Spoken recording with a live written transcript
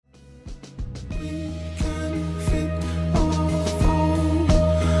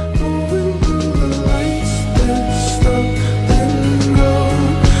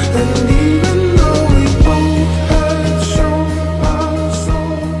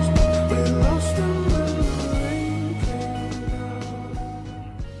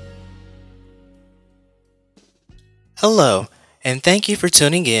Hello, and thank you for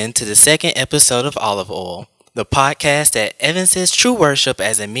tuning in to the second episode of Olive Oil, the podcast that evinces true worship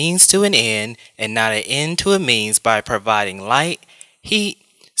as a means to an end and not an end to a means by providing light, heat,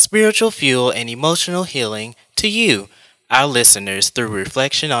 spiritual fuel, and emotional healing to you, our listeners, through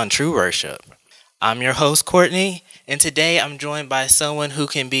reflection on true worship. I'm your host, Courtney, and today I'm joined by someone who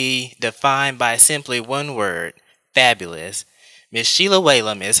can be defined by simply one word: fabulous. Miss Sheila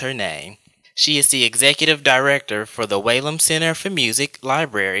Whalum is her name. She is the executive director for the Whalum Center for Music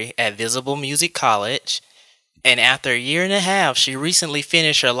Library at Visible Music College. And after a year and a half, she recently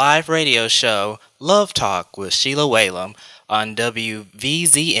finished her live radio show, Love Talk with Sheila Whalum, on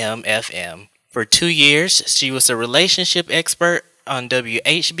WVZM FM. For 2 years, she was a relationship expert on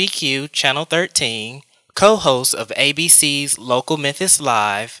WHBQ Channel 13, co-host of ABC's Local Memphis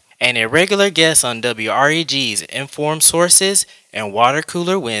Live, and a regular guest on WREG's Informed Sources and Water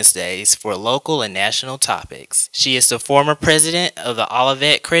Cooler Wednesdays for local and national topics. She is the former president of the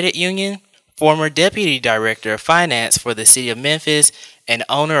Olivet Credit Union, former deputy director of finance for the city of Memphis, and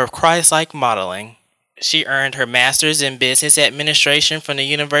owner of Christ-like Modeling. She earned her master's in business administration from the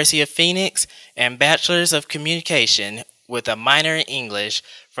University of Phoenix and bachelor's of communication with a minor in English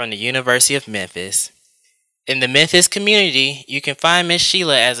from the University of Memphis. In the Memphis community, you can find Miss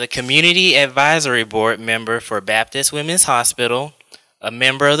Sheila as a community advisory board member for Baptist Women's Hospital, a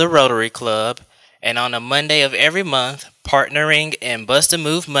member of the Rotary Club, and on a Monday of every month, partnering in Bust a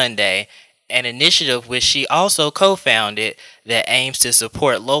Move Monday, an initiative which she also co-founded that aims to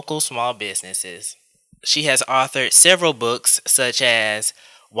support local small businesses. She has authored several books such as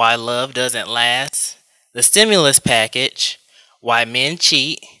Why Love Doesn't Last, The Stimulus Package, Why Men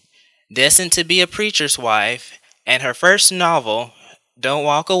Cheat, Destined to be a Preacher's Wife, and her first novel, Don't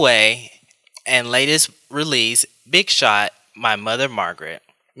Walk Away, and latest release, Big Shot, My Mother Margaret.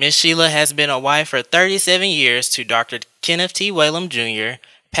 Miss Sheila has been a wife for 37 years to Dr. Kenneth T. Whalum Jr.,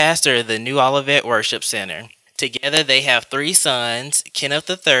 pastor of the New Olivet Worship Center. Together they have 3 sons, Kenneth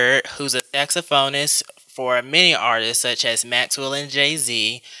III, who's a saxophonist for many artists such as Maxwell and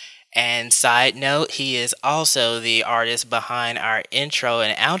Jay-Z, and side note, he is also the artist behind our intro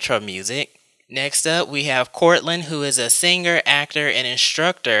and outro music. Next up, we have Cortland, who is a singer, actor, and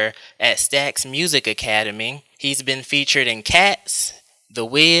instructor at Stax Music Academy. He's been featured in Cats, The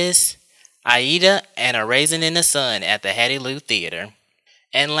Wiz, Aida, and A Raisin in the Sun at the Hattie Lou Theater.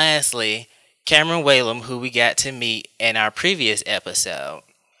 And lastly, Cameron Whalum, who we got to meet in our previous episode.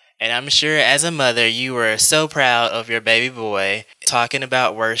 And I'm sure as a mother, you were so proud of your baby boy, talking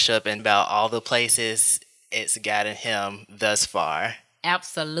about worship and about all the places it's gotten him thus far.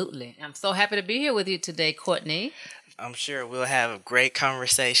 Absolutely. I'm so happy to be here with you today, Courtney. I'm sure we'll have a great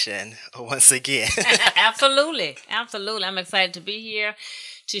conversation once again. Absolutely. Absolutely. I'm excited to be here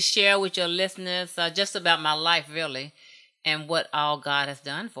to share with your listeners just about my life, really, and what all God has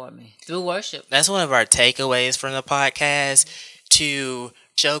done for me through worship. That's one of our takeaways from the podcast, to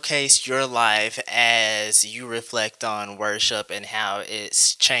showcase your life as you reflect on worship and how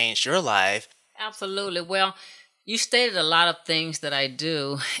it's changed your life. Absolutely. Well, you stated a lot of things that I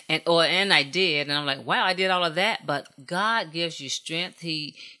do and I did, and I'm like, wow, I did all of that. But God gives you strength.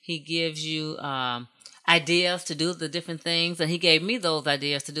 He gives you ideas to do the different things, and He gave me those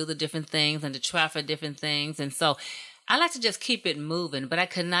ideas to do the different things and to try for different things. And so I like to just keep it moving, but I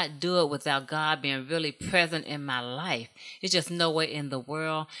could not do it without God being really present in my life. It's just no way in the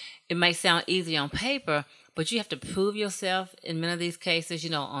world. It might sound easy on paper, but you have to prove yourself in many of these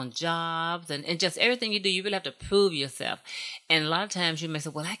cases, on jobs and just everything you do. You really have to prove yourself. And a lot of times you may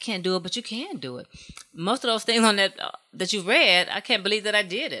say, well, I can't do it, but you can do it. Most of those things on that you read, I can't believe that I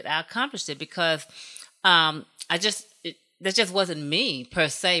did it. I accomplished it because that just wasn't me per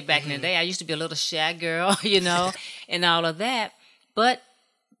se back in the day. I used to be a little shy girl, and all of that. But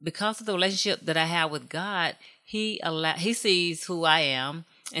because of the relationship that I have with God, He sees who I am,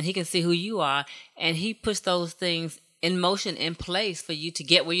 and He can see who you are, and He puts those things in motion, in place for you to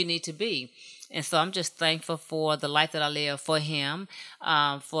get where you need to be. And so I'm just thankful for the life that I live for Him,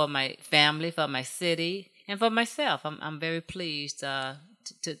 for my family, for my city, and for myself. I'm very pleased to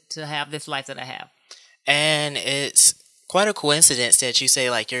have this life that I have. And it's Quite a coincidence that you say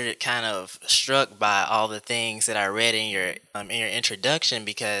like you're kind of struck by all the things that I read in your introduction,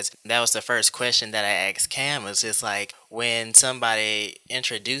 because that was the first question that I asked Cam, was just like, when somebody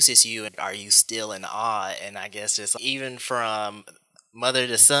introduces you, are you still in awe? And I guess just even from mother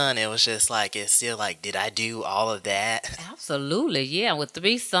to son, it was just like, it's still like, did I do all of that? Absolutely, yeah. With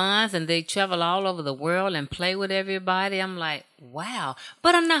three sons, and they travel all over the world and play with everybody. I'm like, wow.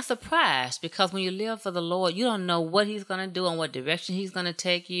 But I'm not surprised, because when you live for the Lord, you don't know what He's going to do and what direction He's going to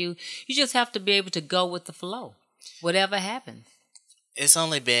take you. You just have to be able to go with the flow, whatever happens. It's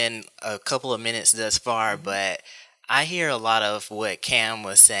only been a couple of minutes thus far, but I hear a lot of what Cam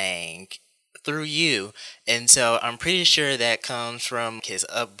was saying through you. And so I'm pretty sure that comes from his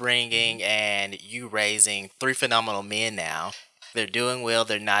upbringing and you raising three phenomenal men now. They're doing well,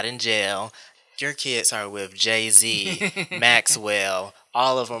 they're not in jail. Your kids are with Jay-Z, Maxwell.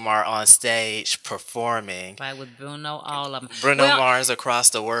 All of them are on stage performing. Right, with Bruno, all of them. Bruno Mars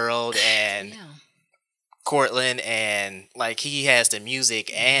across the world, and Yeah. Cortland, and like he has the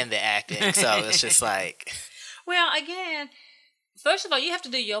music and the acting. So it's just like, Well, again, first of all, you have to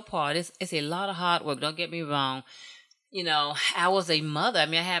do your part. It's a lot of hard work. Don't get me wrong. You know, I was a mother. I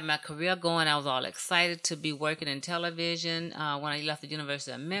mean, I had my career going. I was all excited to be working in television when I left the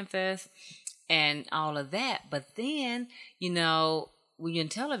University of Memphis and all of that. But then, you know, when you're in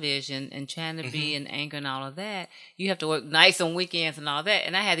television and trying to be an anchor and all of that, you have to work nights on weekends and all that.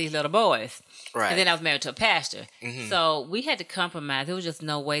 And I had these little boys. right. And then I was married to a pastor. So we had to compromise. There was just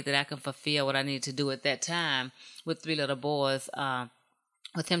no way that I could fulfill what I needed to do at that time with three little boys,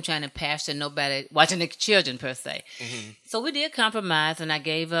 with him trying to pastor, nobody watching the children per se. So we did compromise, and I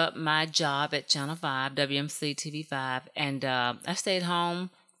gave up my job at Channel 5, WMC TV5, and I stayed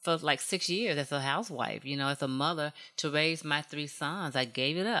home for like 6 years as a housewife, you know, as a mother, to raise my three sons. I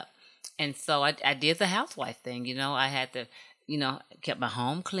gave it up. And so I did the housewife thing, you know. I had to, you know, kept my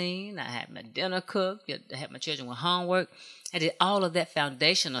home clean. I had my dinner cooked. I had my children with homework. I did all of that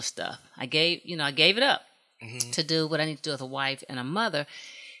foundational stuff. I gave it up to do what I need to do as a wife and a mother.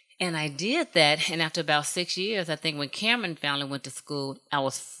 And I did that. And after about 6 years, I think when Cameron finally went to school, I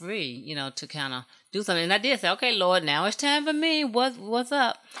was free, you know, to kind of do something. And I did say, okay, Lord, now it's time for me. What's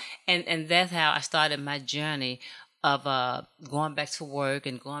up? And that's how I started my journey of going back to work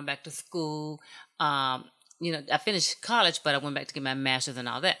and going back to school. You know, I finished college, but I went back to get my master's and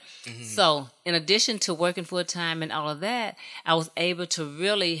all that. So in addition to working full time and all of that, I was able to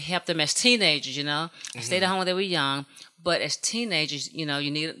really help them as teenagers, you know. I stayed at home when they were young, but as teenagers, you know,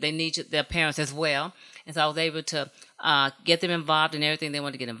 they need their parents as well. And so I was able to get them involved in everything they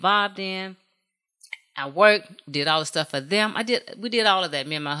wanted to get involved in. I worked, did all the stuff for them. We did all of that,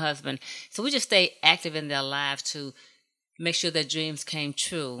 me and my husband. So we just stayed active in their lives to make sure their dreams came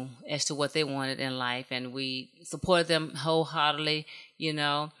true as to what they wanted in life. And we supported them wholeheartedly, you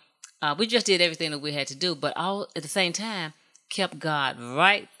know. We just did everything that we had to do, but all at the same time, kept God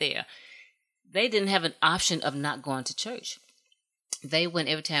right there. They didn't have an option of not going to church. They went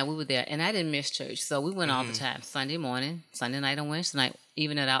every time we were there, and I didn't miss church. So we went all the time, Sunday morning, Sunday night, and Wednesday night,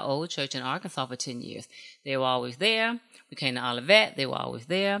 even at our old church in Arkansas for 10 years. They were always there. We came to Olivet. They were always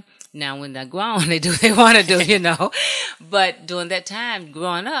there. Now, when they're grown, they do what they want to do, you know. But during that time,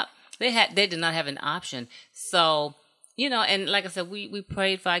 growing up, they did not have an option. So, you know, and like I said, we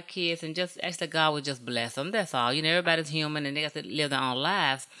prayed for our kids and just asked that God would just bless them. That's all. You know, everybody's human, and they got to live their own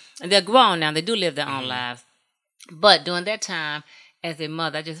lives. And they're grown now. They do live their own lives. But during that time, as a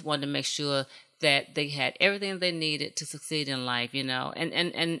mother, I just wanted to make sure that they had everything they needed to succeed in life, you know.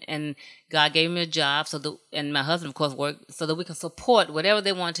 And God gave me a job, and my husband, of course, worked so that we could support whatever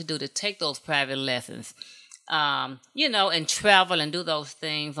they wanted to do to take those private lessons, you know, and travel and do those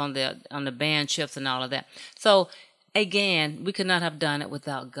things on the band trips and all of that. So again, we could not have done it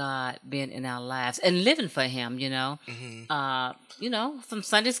without God being in our lives and living for Him, you know. You know, from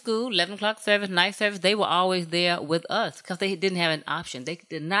Sunday school, 11 o'clock service, night service, they were always there with us because they didn't have an option. They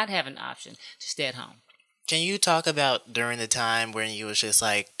did not have an option to stay at home. Can you talk about during the time when you was just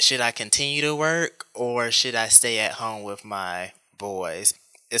like, should I continue to work or should I stay at home with my boys?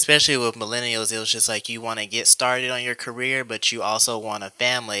 Especially with millennials, it was just like you want to get started on your career, but you also want a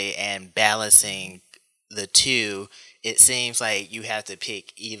family, and balancing the two, it seems like you have to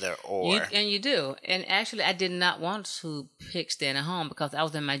pick either or. And you do. And actually, I did not want to pick staying at home because I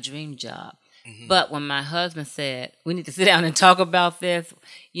was in my dream job. But when my husband said, we need to sit down and talk about this,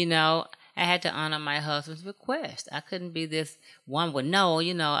 you know, I had to honor my husband's request. I couldn't be this one with no,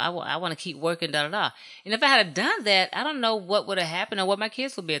 you know, I want to keep working, da-da-da. And if I had done that, I don't know what would have happened or what my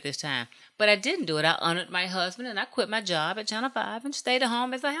kids would be at this time. But I didn't do it. I honored my husband, and I quit my job at Channel 5 and stayed at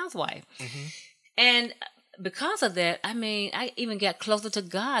home as a housewife. And because of that, I mean, I even got closer to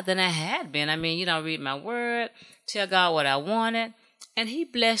God than I had been. I mean, read my word, tell God what I wanted, and He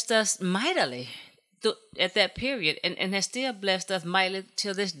blessed us mightily at that period, and has still blessed us mightily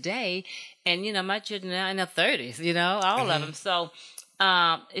till this day. And my children are in their 30s, all of them. So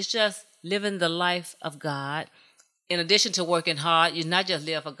it's just living the life of God. In addition to working hard, you not just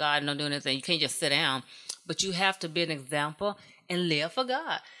live for God and don't do anything. You can't just sit down, but you have to be an example and live for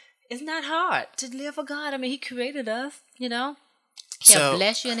God. It's not hard to live for God. I mean, He created us, He'll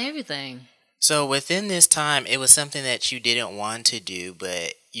bless you and everything. So within this time, it was something that you didn't want to do,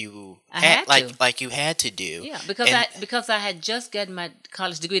 but you had to. like you had to do. Yeah, because I had just gotten my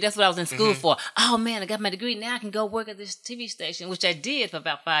college degree. That's what I was in school for. Oh man, I got my degree. Now I can go work at this TV station, which I did for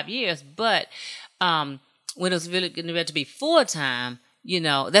about 5 years. But when it was really getting ready to be full time,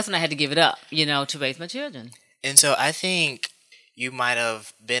 that's when I had to give it up, to raise my children. And so I think you might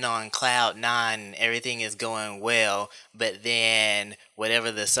have been on cloud nine, everything is going well, but then whatever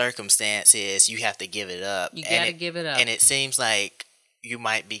the circumstance is, you have to give it up. You got to give it up. And it seems like you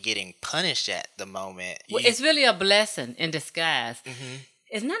might be getting punished at the moment. Well, it's really a blessing in disguise.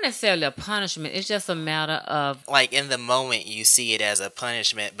 It's not necessarily a punishment. It's just a matter of... Like, in the moment, you see it as a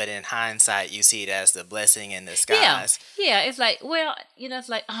punishment, but in hindsight, you see it as the blessing in disguise. Yeah. It's like, well, it's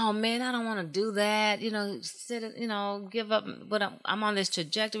like, oh, man, I don't want to do that. Give up. But I'm on this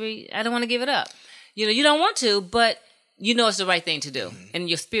trajectory. I don't want to give it up. You don't want to, but it's the right thing to do. And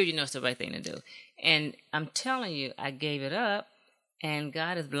your spirit, it's the right thing to do. And I'm telling you, I gave it up, and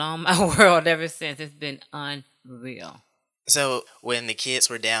God has blown my world ever since. It's been unreal. So when the kids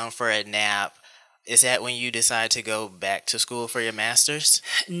were down for a nap, is that when you decided to go back to school for your master's?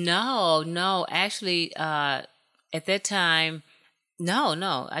 No. Actually, at that time,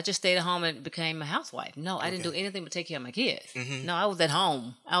 no. I just stayed at home and became a housewife. No, I didn't do anything but take care of my kids. No, I was at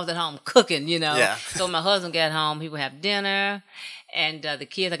home. Cooking, Yeah. So my husband got home, he would have dinner, and the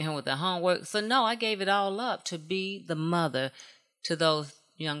kids, I came home with their homework. So no, I gave it all up to be the mother to those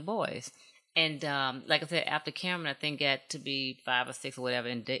young boys. And like I said, after Cameron, I think got to be 5 or 6 or whatever,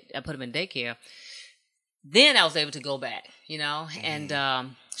 and I put him in daycare. Then I was able to go back,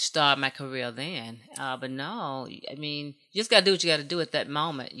 and start my career then. But no, I mean, you just got to do what you got to do at that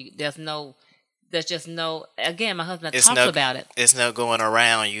moment. There's just no, again, my husband talks about it. It's no going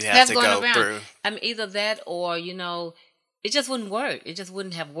around. You have to go through. I mean, either that or, it just wouldn't work. It just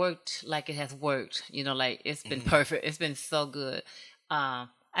wouldn't have worked like it has worked. Like it's been perfect. It's been so good.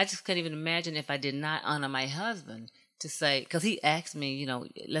 I just couldn't even imagine if I did not honor my husband to say, because he asked me,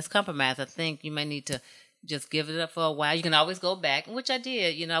 let's compromise. I think you may need to just give it up for a while. You can always go back, which I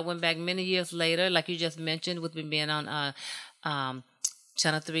did. I went back many years later, like you just mentioned, with me being on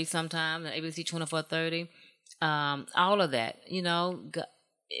Channel 3 sometime, ABC 2430, all of that.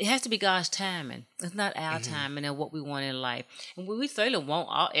 It has to be God's timing. It's not our timing and what we want in life. And we certainly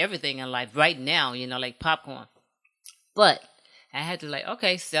want everything in life right now, like popcorn. But I had to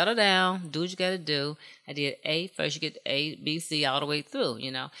okay, settle down, do what you got to do. I did A first, you get A, B, C all the way through,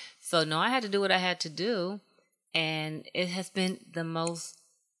 So no, I had to do what I had to do, and it has been the most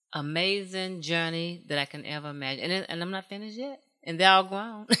amazing journey that I can ever imagine. And I'm not finished yet, and they're all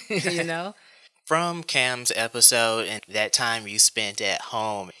grown, From Cam's episode and that time you spent at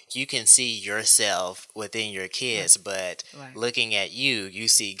home, you can see yourself within your kids, but looking at you, you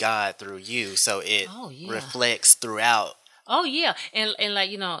see God through you, so it reflects throughout. Oh, yeah. And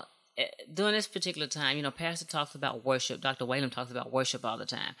during this particular time, Pastor talks about worship. Dr. Whalen talks about worship all the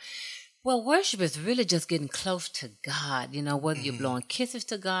time. Well, worship is really just getting close to God, whether you're blowing kisses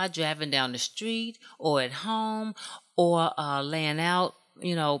to God, driving down the street, or at home, or laying out,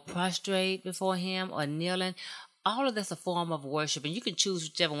 prostrate before Him, or kneeling. All of that's a form of worship, and you can choose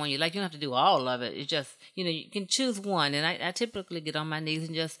whichever one you like. You don't have to do all of it. It's just, you can choose one. And I typically get on my knees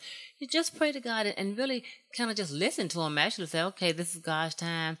and just pray to God and really kind of just listen to Him. Actually say, okay, this is God's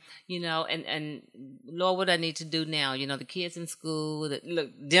time, and Lord, what do I need to do now? The kids in school,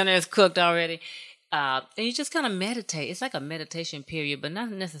 look, dinner is cooked already. And you just kind of meditate. It's like a meditation period, but not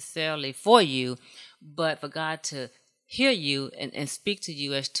necessarily for you, but for God to hear you and speak to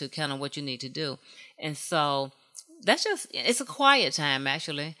you as to kind of what you need to do. And so it's a quiet time,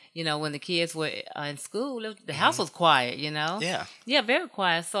 actually. When the kids were in school, the house was quiet, Yeah. Yeah, very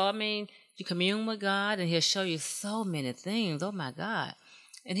quiet. So, I mean, you commune with God, and He'll show you so many things. Oh, my God.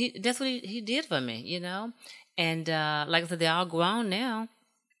 And that's what he did for me, And like I said, they're all grown now,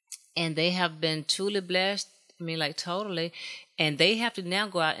 and they have been truly blessed. I mean, totally. And they have to now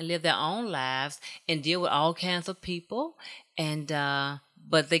go out and live their own lives and deal with all kinds of people. And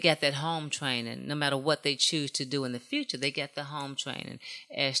but they got that home training. No matter what they choose to do in the future, they got the home training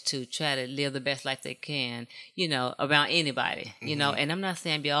as to try to live the best life they can, around anybody, And I'm not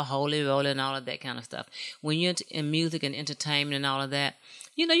saying be all holy roller and all of that kind of stuff. When you're in music and entertainment and all of that,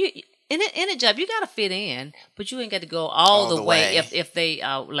 you in a job you got to fit in, but you ain't got to go all the way. If they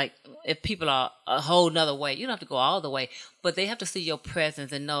if people are a whole nother way, you don't have to go all the way, but they have to see your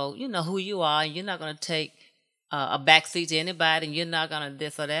presence and know who you are, and you're not going to take a backseat to anybody, and you're not gonna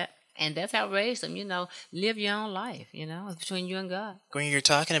this or that. And that's how I raised them, live your own life, it's between you and God. When you're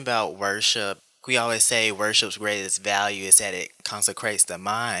talking about worship, we always say worship's greatest value is that it consecrates the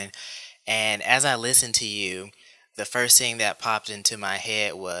mind. And as I listened to you, the first thing that popped into my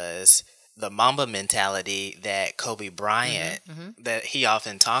head was the Mamba mentality that Kobe Bryant, that he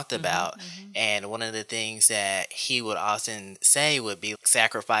often talked about. And one of the things that he would often say would be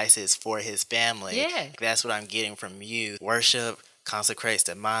sacrifices for his family. Yeah. That's what I'm getting from you. Worship consecrates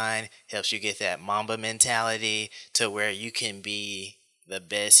the mind, helps you get that Mamba mentality to where you can be the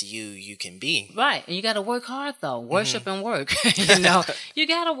best you can be. Right. And you got to work hard, though. Worship and work. You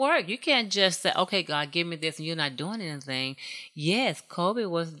got to work. You can't just say, okay, God, give me this, and you're not doing anything. Yes, Kobe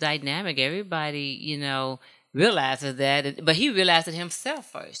was dynamic. Everybody, realizes that. But he realized it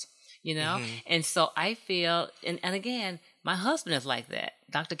himself first, And so I feel, and again, my husband is like that.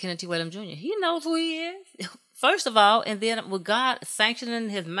 Dr. Kenneth T. Williams Jr., he knows who he is. First of all, and then with God sanctioning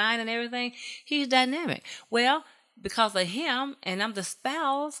his mind and everything, he's dynamic. Well, because of him, and I'm the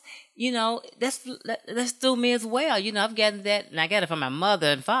spouse, that's through me as well. I've gotten that, and I got it from my mother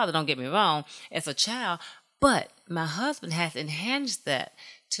and father, don't get me wrong, as a child. But my husband has enhanced that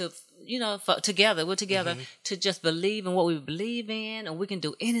to, together, we're together to just believe in what we believe in, and we can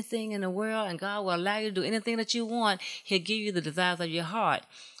do anything in the world, and God will allow you to do anything that you want. He'll give you the desires of your heart.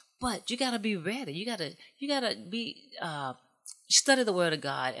 But you got to be ready. You got to be, study the Word of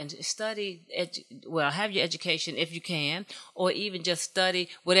God and have your education if you can, or even just study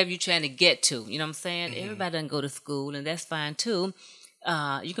whatever you're trying to get to. You know what I'm saying? Everybody doesn't go to school, and that's fine too.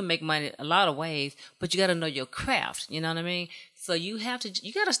 You can make money a lot of ways, but you got to know your craft. You know what I mean? So you got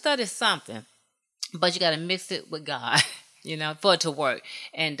to study something, but you got to mix it with God, for it to work.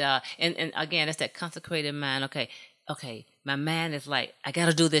 And again, it's that consecrated mind. Okay, my mind is like, I got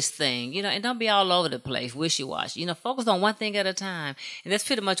to do this thing, and don't be all over the place, wishy-washy. Focus on one thing at a time. And that's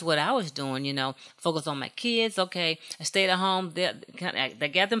pretty much what I was doing, focus on my kids. Okay, I stayed at home.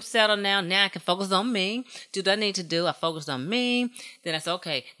 They got them settled now. Now I can focus on me. Do what I need to do. I focused on me. Then I said,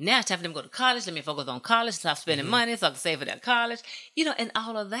 okay, now it's time for them to go to college. Let me focus on college. Stop spending money so I can save for their college, and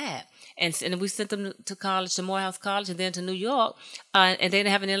all of that. And we sent them to college, to Morehouse College, and then to New York, and they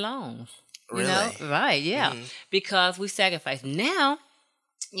didn't have any loans. Really? Right, yeah. Because we sacrificed. Now,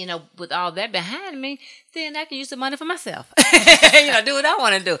 with all that behind me, then I can use the money for myself. Do what I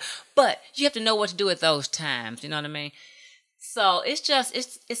want to do. But you have to know what to do at those times. You know what I mean? So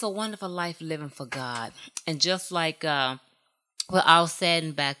it's a wonderful life living for God. And just like I was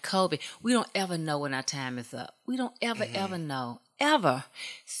saying back Kobe, we don't ever know when our time is up. We don't ever know. Ever.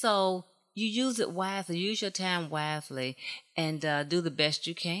 So you use it wisely. Use your time wisely, and do the best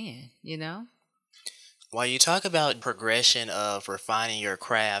you can, While you talk about progression of refining your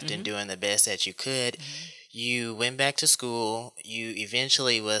craft and doing the best that you could, you went back to school. You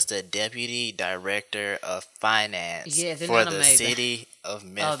eventually was the deputy director of finance for the city of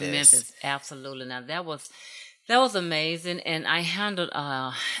Memphis. Absolutely. Now that was amazing, and I handled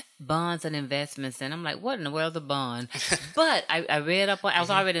bonds and investments, and I'm like, what in the world is a bond? But I read up on. I was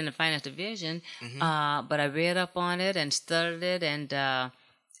already in the finance division, but I read up on it and studied it, and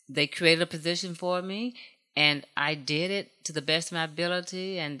they created a position for me, and I did it to the best of my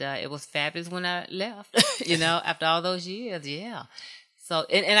ability, and it was fabulous when I left. After all those years, yeah. So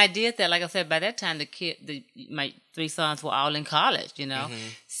and I did that. Like I said, by that time my 3 sons were all in college.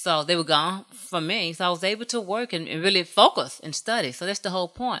 So they were gone from me. So I was able to work and really focus and study. So that's the whole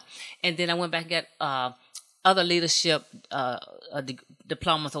point. And then I went back and got other leadership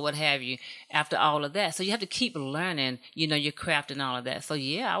diplomas or what have you after all of that. So you have to keep learning, your craft and all of that. So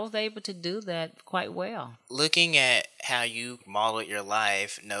yeah, I was able to do that quite well. Looking at how you modeled your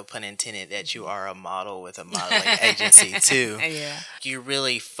life, no pun intended that you are a model with a modeling agency too. Yeah. You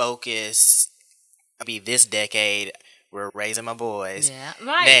really focus, this decade, we're raising my boys. Yeah,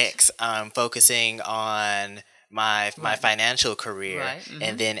 right. Next, I'm focusing on my financial career, right.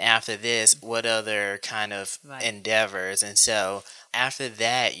 And then after this, what other kind of endeavors? And so after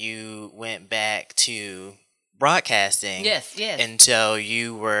that, you went back to broadcasting. Yes. And so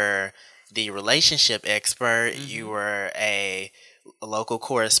you were the relationship expert. You were a local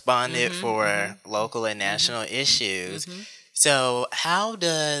correspondent for local and national issues. So, how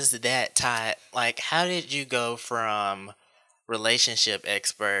does that tie? Like, how did you go from relationship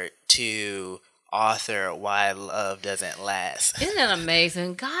expert to author? Why love doesn't last? Isn't that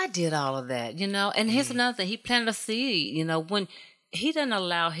amazing? God did all of that, you know. And here's Mhm. another thing: He planted a seed. You know, when He doesn't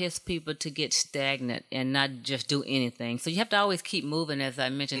allow His people to get stagnant and not just do anything. So you have to always keep moving, as I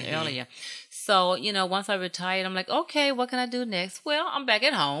mentioned Mhm. earlier. So once I retired, I'm like, okay, what can I do next? Well, I'm back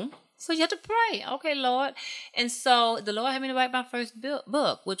at home. So you have to pray, okay, Lord. And so the Lord had me to write my first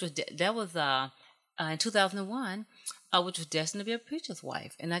book, which was that was in 2001, which was destined to be a preacher's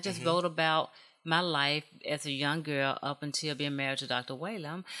wife. And I just Mhm. wrote about my life as a young girl up until being married to Dr.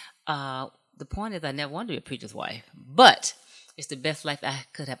 Whalum. The point is, I never wanted to be a preacher's wife, but it's the best life I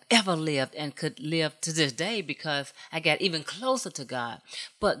could have ever lived and could live to this day because I got even closer to God.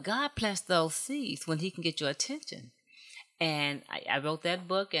 But God plants those seeds when He can get your attention. And I wrote that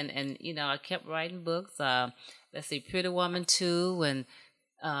book, and I kept writing books. Let's see, Pretty Woman 2, and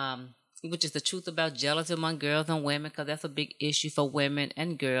which is the truth about jealousy among girls and women, because that's a big issue for women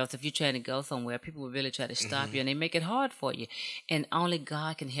and girls. If you're trying to go somewhere, people will really try to stop you, Mhm. and they make it hard for you. And only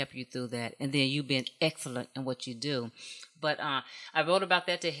God can help you through that. And then you being excellent in what you do. But I wrote about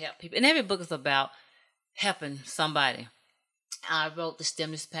that to help people, and every book is about helping somebody. I wrote the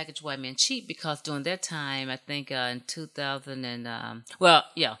stimulus package White Men Cheap because during that time, I think in 2000 and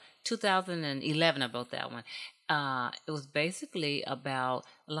 2011, I wrote that one. It was basically about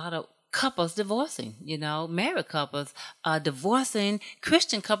a lot of couples divorcing, married couples divorcing,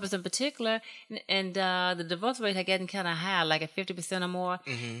 Christian couples in particular, and the divorce rate had gotten kind of high, like at 50% or more.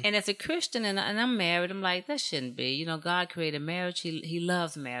 Mhm. And as a Christian, and I'm married, I'm like, that shouldn't be. God created marriage. He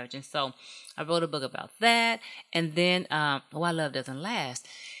loves marriage, and so I wrote a book about that. And then Why Love Doesn't Last,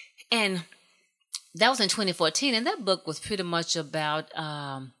 and that was in 2014. And that book was pretty much about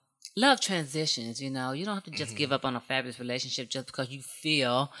love transitions. You don't have to just give Mhm. up on a fabulous relationship just because you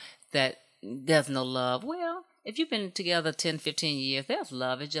feel that there's no love. Well, if you've been together 10, 15 years, there's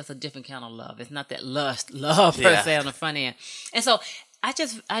love. It's just a different kind of love. It's not that love per Yeah. se on the front end. And so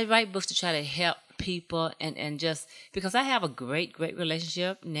I write books to try to help people, and just because I have a great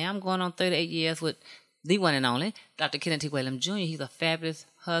relationship. Now I'm going on 38 years with the one and only Dr. Kenneth T. Whalum Jr. He's a fabulous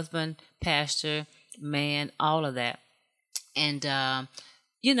husband, pastor, man, all of that. And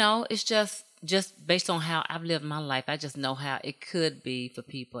it's just based on how I've lived my life. I just know how it could be for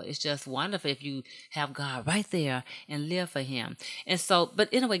people. It's just wonderful if you have God right there and live for Him. And so, but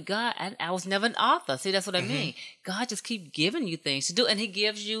anyway, God, I was never an author. See, that's what I Mhm. mean. God just keep giving you things to do, and He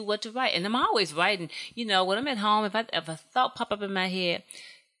gives you what to write. And I'm always writing. When I'm at home, if a thought pop up in my head,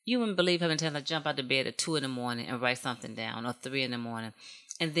 you wouldn't believe how many times I jump out of bed at 2 in the morning and write something down, or 3 in the morning.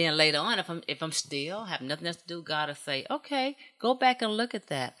 And then later on, if I'm still have nothing else to do, God will say, "Okay, go back and look at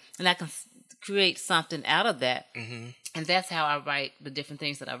that," and I can create something out of that. Mhm. And that's how I write the different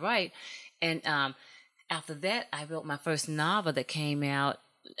things that I write. And after that, I wrote my first novel that came out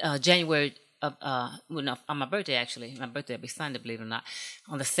January of no, on my birthday, actually. My birthday will be Sunday, believe it or not,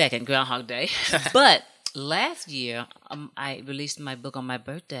 on the 2nd, Groundhog Day. But last year, I released my book on my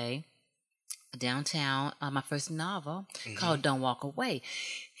birthday downtown, my first novel Mhm. called Don't Walk Away.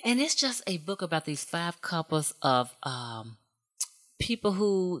 And it's just a book about these 5 couples of people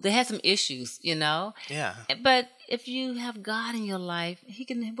who they had some issues. Yeah. But if you have God in your life, He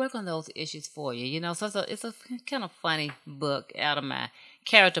can work on those issues for you. So it's a kind of funny book out of my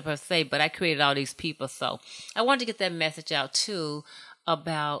character per se, but I created all these people. So I wanted to get that message out too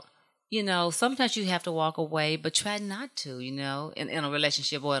about, sometimes you have to walk away, but try not to, in a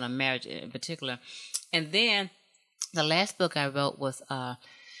relationship or in a marriage in particular. And then the last book I wrote was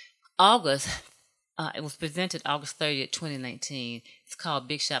August. It was presented August 30th, 2019. It's called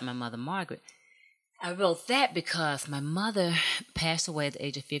Big Shot, My Mother Margaret. I wrote that because my mother passed away at the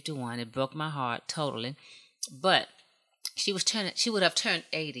age of 51. It broke my heart totally. But she would have turned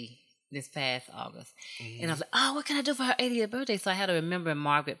 80 this past August. And I Mhm. was like, oh, what can I do for her 80th birthday? So I had a Remember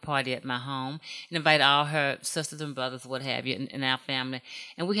Margaret party at my home and invited all her sisters and brothers, what have you, in our family.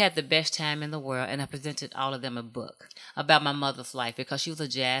 And we had the best time in the world. And I presented all of them a book about my mother's life because she was a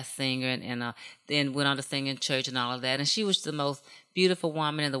jazz singer and then went on to sing in church and all of that. And she was the most beautiful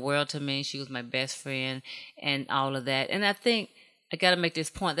woman in the world to me. She was my best friend and all of that. And I think I got to make this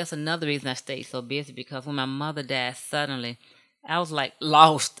point. That's another reason I stayed so busy, because when my mother died suddenly, I was like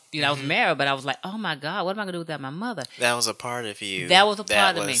lost. I was Mhm. married, but I was like, oh my God, what am I going to do without my mother? That was a part of you That was a that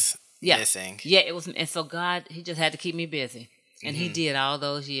part of me. was Yeah. missing. Yeah, it was. And so God, He just had to keep me busy. And He Mhm. did all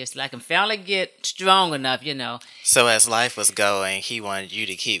those years. So I can finally get strong enough. So as life was going, He wanted you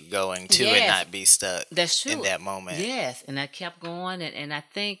to keep going too and Yes, not be stuck that's in true. that moment. Yes. And I kept going. And I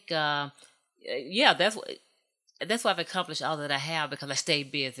think, yeah, that's what. that's why I've accomplished all that I have, because I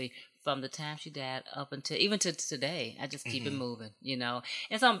stayed busy from the time she died up until even to today. I just keep it moving, And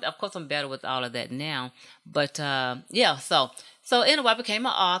so, of course, I'm better with all of that now. But yeah, so anyway, I became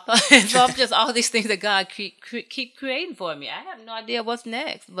an author, and so I'm just all these things that God keep creating for me. I have no idea what's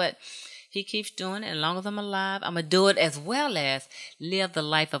next, but He keeps doing it. And as long as I'm alive, I'm gonna do it, as well as live the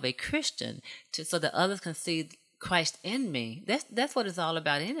life of a Christian, so that others can see Christ in me. That's what it's all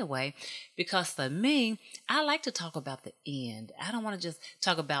about anyway. Because for me, I like to talk about the end. I don't want to just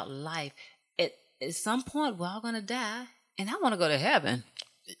talk about life. At some point, we're all gonna die, and I want to go to heaven.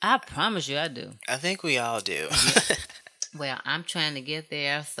 I promise you, I do. I think we all do. Well, I'm trying to get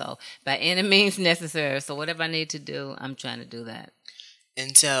there, so by any means necessary. So whatever I need to do, I'm trying to do that.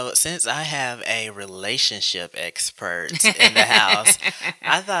 And so, since I have a relationship expert in the house,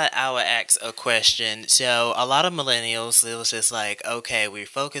 I thought I would ask a question. So, a lot of millennials, it was just like, okay, we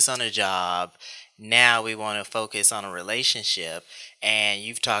focus on a job. Now we want to focus on a relationship. And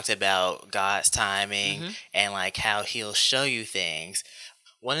you've talked about God's timing and like how He'll show you things.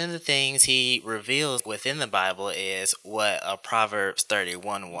 One of the things He reveals within the Bible is what a Proverbs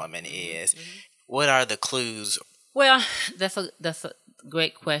 31 woman is. What are the clues? Well, that's a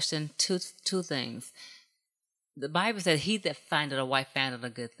great question. Two things. The Bible says, "He that findeth a wife findeth a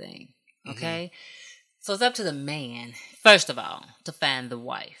good thing." Okay, so it's up to the man, first of all, to find the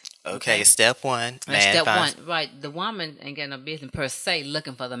wife. Okay, step one. Step one, right? The woman ain't got no business per se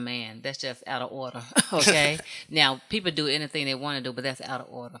looking for the man. That's just out of order. Okay. Now people do anything they want to do, but that's out of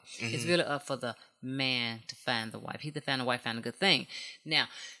order. It's really up for the man to find the wife. He that find a wife find a good thing. Now,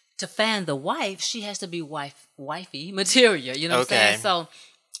 to find the wife, she has to be wifey material. You know what I'm saying? So,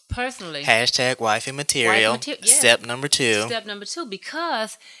 personally, hashtag wifey material. Yeah. Step number two.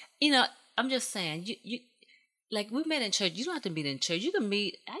 Because I'm just saying, you like we met in church. You don't have to meet in church. You can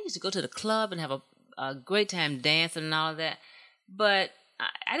meet. I used to go to the club and have a great time dancing and all that. But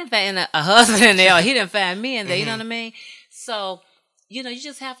I didn't find a husband in there. Or he didn't find me in there. You know what I mean? So, you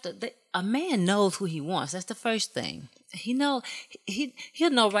just have to. A man knows who he wants. That's the first thing. He'll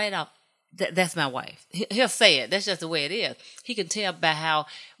know right off that's my wife. He'll say it. That's just the way it is. He can tell by how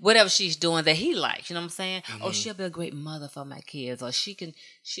whatever she's doing that he likes. You know what I'm saying? Oh, she'll be a great mother for my kids, or she can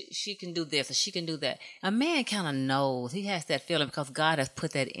do this, or she can do that. A man kind of knows. He has that feeling because God has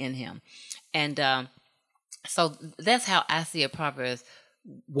put that in him, and so that's how I see a proper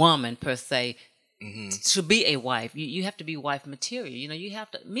woman per se. To be a wife, you have to be wife material. You have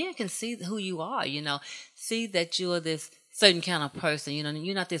to. Men can see who you are. See that you're this certain kind of person.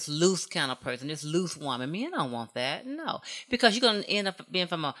 You're not this loose kind of person, this loose woman. Men don't want that. No, because you're gonna end up being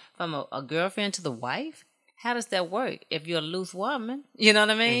from a girlfriend to the wife. How does that work? If you're a loose woman, you know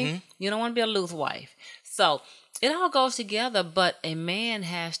what I mean. You don't want to be a loose wife. So it all goes together. But a man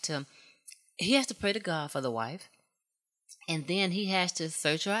has to pray to God for the wife, and then he has to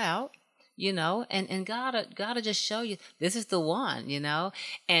search her out. And God just show you this is the one,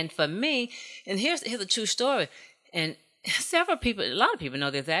 And for me, and here's a true story, and a lot of people know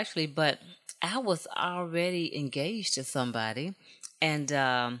this actually, but I was already engaged to somebody, and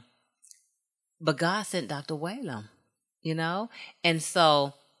but God sent Dr. Whalum, and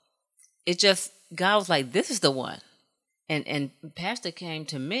so God was like, this is the one. And Pastor came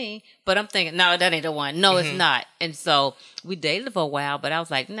to me, but I'm thinking, no, that ain't the one. No, it's not. And so we dated for a while, but I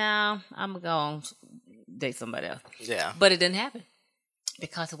was like, no, I'm going to date somebody else. Yeah. But it didn't happen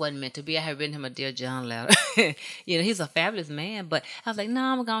because it wasn't meant to be. I had written him a Dear John letter. He's a fabulous man, but I was like, no,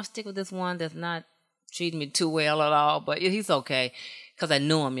 I'm going to stick with this one that's not treating me too well at all, but he's okay because I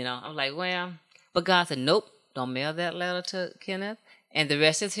knew him, I was like, well, but God said, nope, don't mail that letter to Kenneth. And the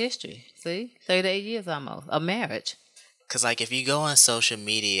rest is history. See, 38 years almost of marriage. Because, like, if you go on social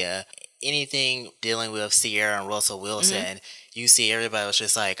media, anything dealing with Sierra and Russell Wilson, you see everybody was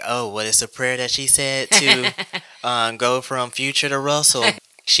just like, oh, what is the prayer that she said to go from Future to Russell?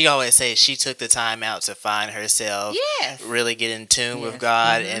 She always says she took the time out to find herself, really get in tune with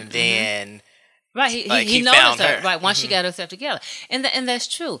God, and then... Right, he noticed her. Right, once she got herself together. And that's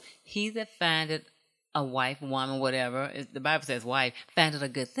true. He that findeth a wife, woman, whatever, the Bible says wife, findeth a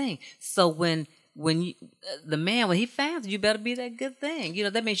good thing. So when the man, when he finds you, better be that good thing.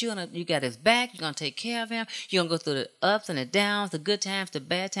 That means you got his back. You're gonna take care of him. You're gonna go through the ups and the downs, the good times, the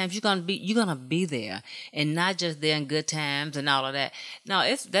bad times. You're gonna be there, and not just there in good times and all of that.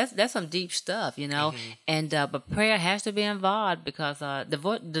 No, that's some deep stuff, And but prayer has to be involved because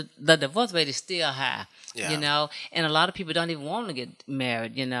the divorce rate is still high. And a lot of people don't even want to get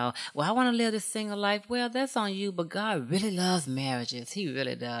married. Well, I want to live this single life. Well, that's on you, but God really loves marriages. He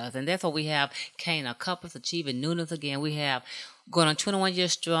really does, and that's what we have. Cana, couples achieving newness again. We have going on 21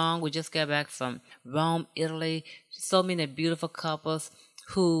 years strong. We just got back from Rome, Italy. So many beautiful couples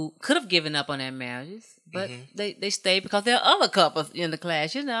who could have given up on their marriages, but they stayed because there are other couples in the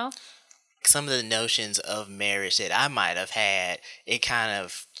class, you know. Some of the notions of marriage that I might have had, it kind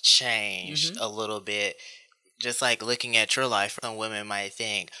of changed a little bit. Just like looking at your life, some women might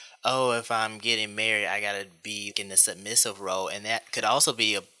think, oh, if I'm getting married, I got to be in the submissive role. And that could also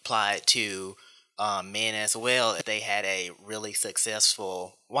be applied to men as well. If they had a really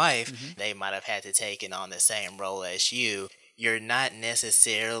successful wife, they might have had to take it on the same role as you. You're not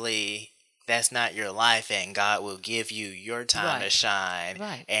necessarily, that's not your life, and God will give you your time to shine.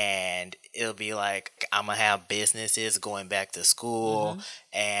 Right. And it'll be like, I'm going to have businesses, going back to school,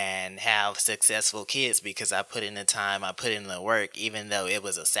 and have successful kids because I put in the time, I put in the work. Even though it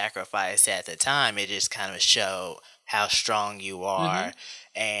was a sacrifice at the time, it just kind of showed how strong you are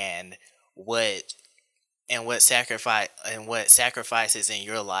and what sacrifices in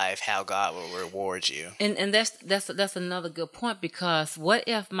your life, how God will reward you. And that's another good point, because what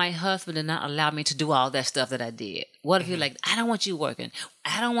if my husband did not allow me to do all that stuff that I did? What if he like, I don't want you working,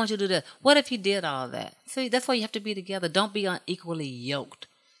 I don't want you to do that? What if he did all that? See, that's why you have to be together. Don't be unequally yoked.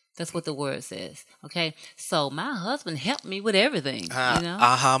 That's what the word says. Okay, so my husband helped me with everything. You know,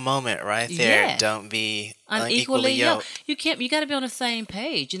 aha moment right there. Yeah. Don't be unequally yoked. You got to be on the same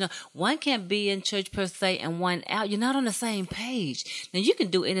page. You know, one can't be in church per se and one out. You're not on the same page. Now, you can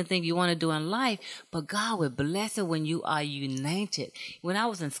do anything you want to do in life, but God will bless it when you are united. When I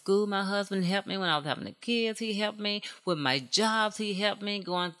was in school, my husband helped me. When I was having the kids, he helped me. With my jobs, he helped me.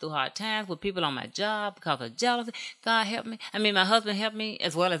 Going through hard times with people on my job because of jealousy, God helped me. I mean, my husband helped me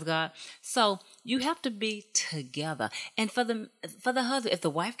as well as God. So you have to be together. And for the husband, if the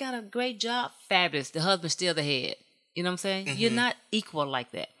wife got a great job, fabulous. The husband's still the head. You know what I'm saying? You're not equal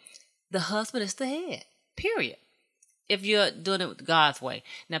like that. The husband is the head. Period. If you're doing it God's way.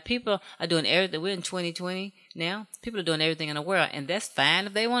 Now, people are doing everything. We're in 2020 now. People are doing everything in the world, and that's fine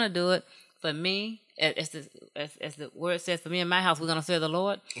if they want to do it. For me, as the word says, for me and my house, we're going to serve the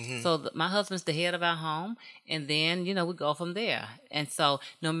Lord. So my husband's the head of our home, and then, you know, we go from there. And so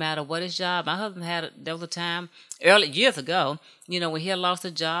no matter what his job, my husband there was a time years ago, you know, when he had lost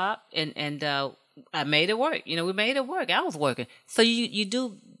a job, and I made it work. You know, we made it work. I was working. So you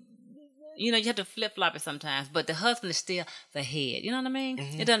do, you know, you have to flip-flop it sometimes, but the husband is still the head. You know what I mean?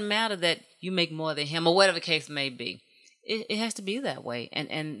 It doesn't matter that you make more than him or whatever the case may be. It has to be that way,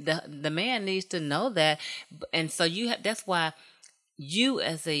 and the man needs to know that, and so that's why you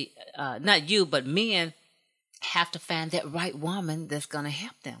as a not you but men have to find that right woman that's gonna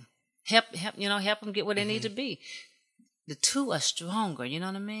help them, help them get where they need to be. The two are stronger. You know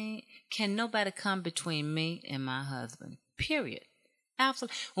what I mean? Can nobody come between me and my husband? Period.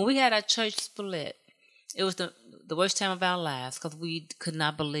 Absolutely. When we had our church split, it was the worst time of our lives because we could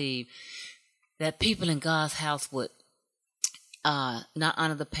not believe that people in God's house would not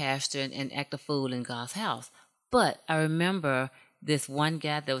honor the pastor and act a fool in God's house. But I remember this one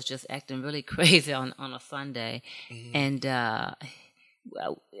guy that was just acting really crazy on a Sunday, and the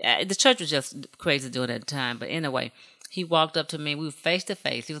church was just crazy during that time. But anyway, he walked up to me. We were face to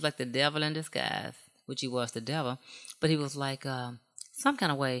face. He was like the devil in disguise, which he was the devil. But he was like, some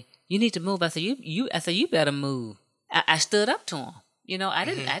kind of way, you need to move. I said, you better move. I stood up to him. You know, I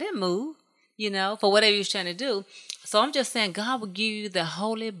didn't move. You know, for whatever he was trying to do. So I'm just saying, God will give you the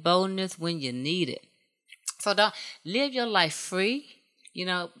holy boldness when you need it. So don't live your life free. You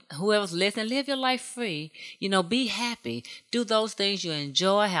know, whoever's listening, live your life free. You know, be happy. Do those things you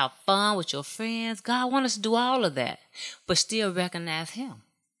enjoy. Have fun with your friends. God wants us to do all of that, but still recognize Him.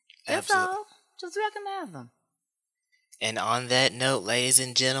 That's all. Just recognize Him. And on that note, ladies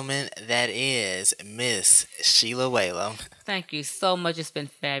and gentlemen, that is Miss Sheila Whalum. Thank you so much. It's been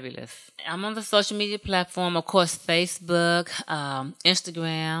fabulous. I'm on the social media platform, of course, Facebook,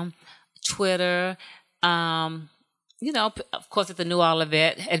 Instagram, Twitter. You know, of course, at the New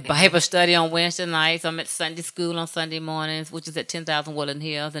Olivet, at Bible study on Wednesday nights. I'm at Sunday school on Sunday mornings, which is at 10,000 Woodland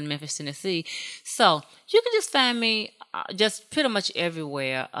Hills in Memphis, Tennessee. So you can just find me just pretty much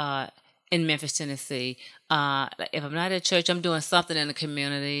everywhere in Memphis, Tennessee. If I'm not at church, I'm doing something in the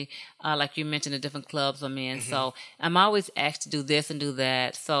community, like you mentioned, the different clubs I'm in. So I'm always asked to do this and do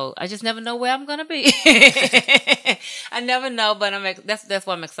that. So I just never know where I'm going to be. I never know, but that's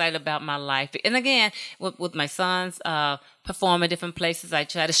what I'm excited about my life. And again, with my sons perform at different places, I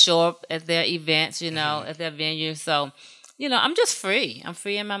try to show up at their events, you know, at their venues. So, you know, I'm just free. I'm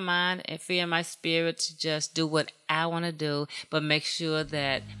free in my mind and free in my spirit to just do what I want to do, but making sure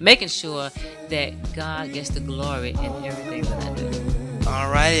that God gets the glory in everything that I do.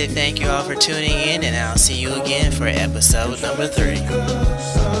 Alrighty, thank you all for tuning in, and I'll see you again for episode number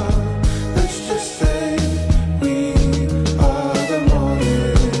 3.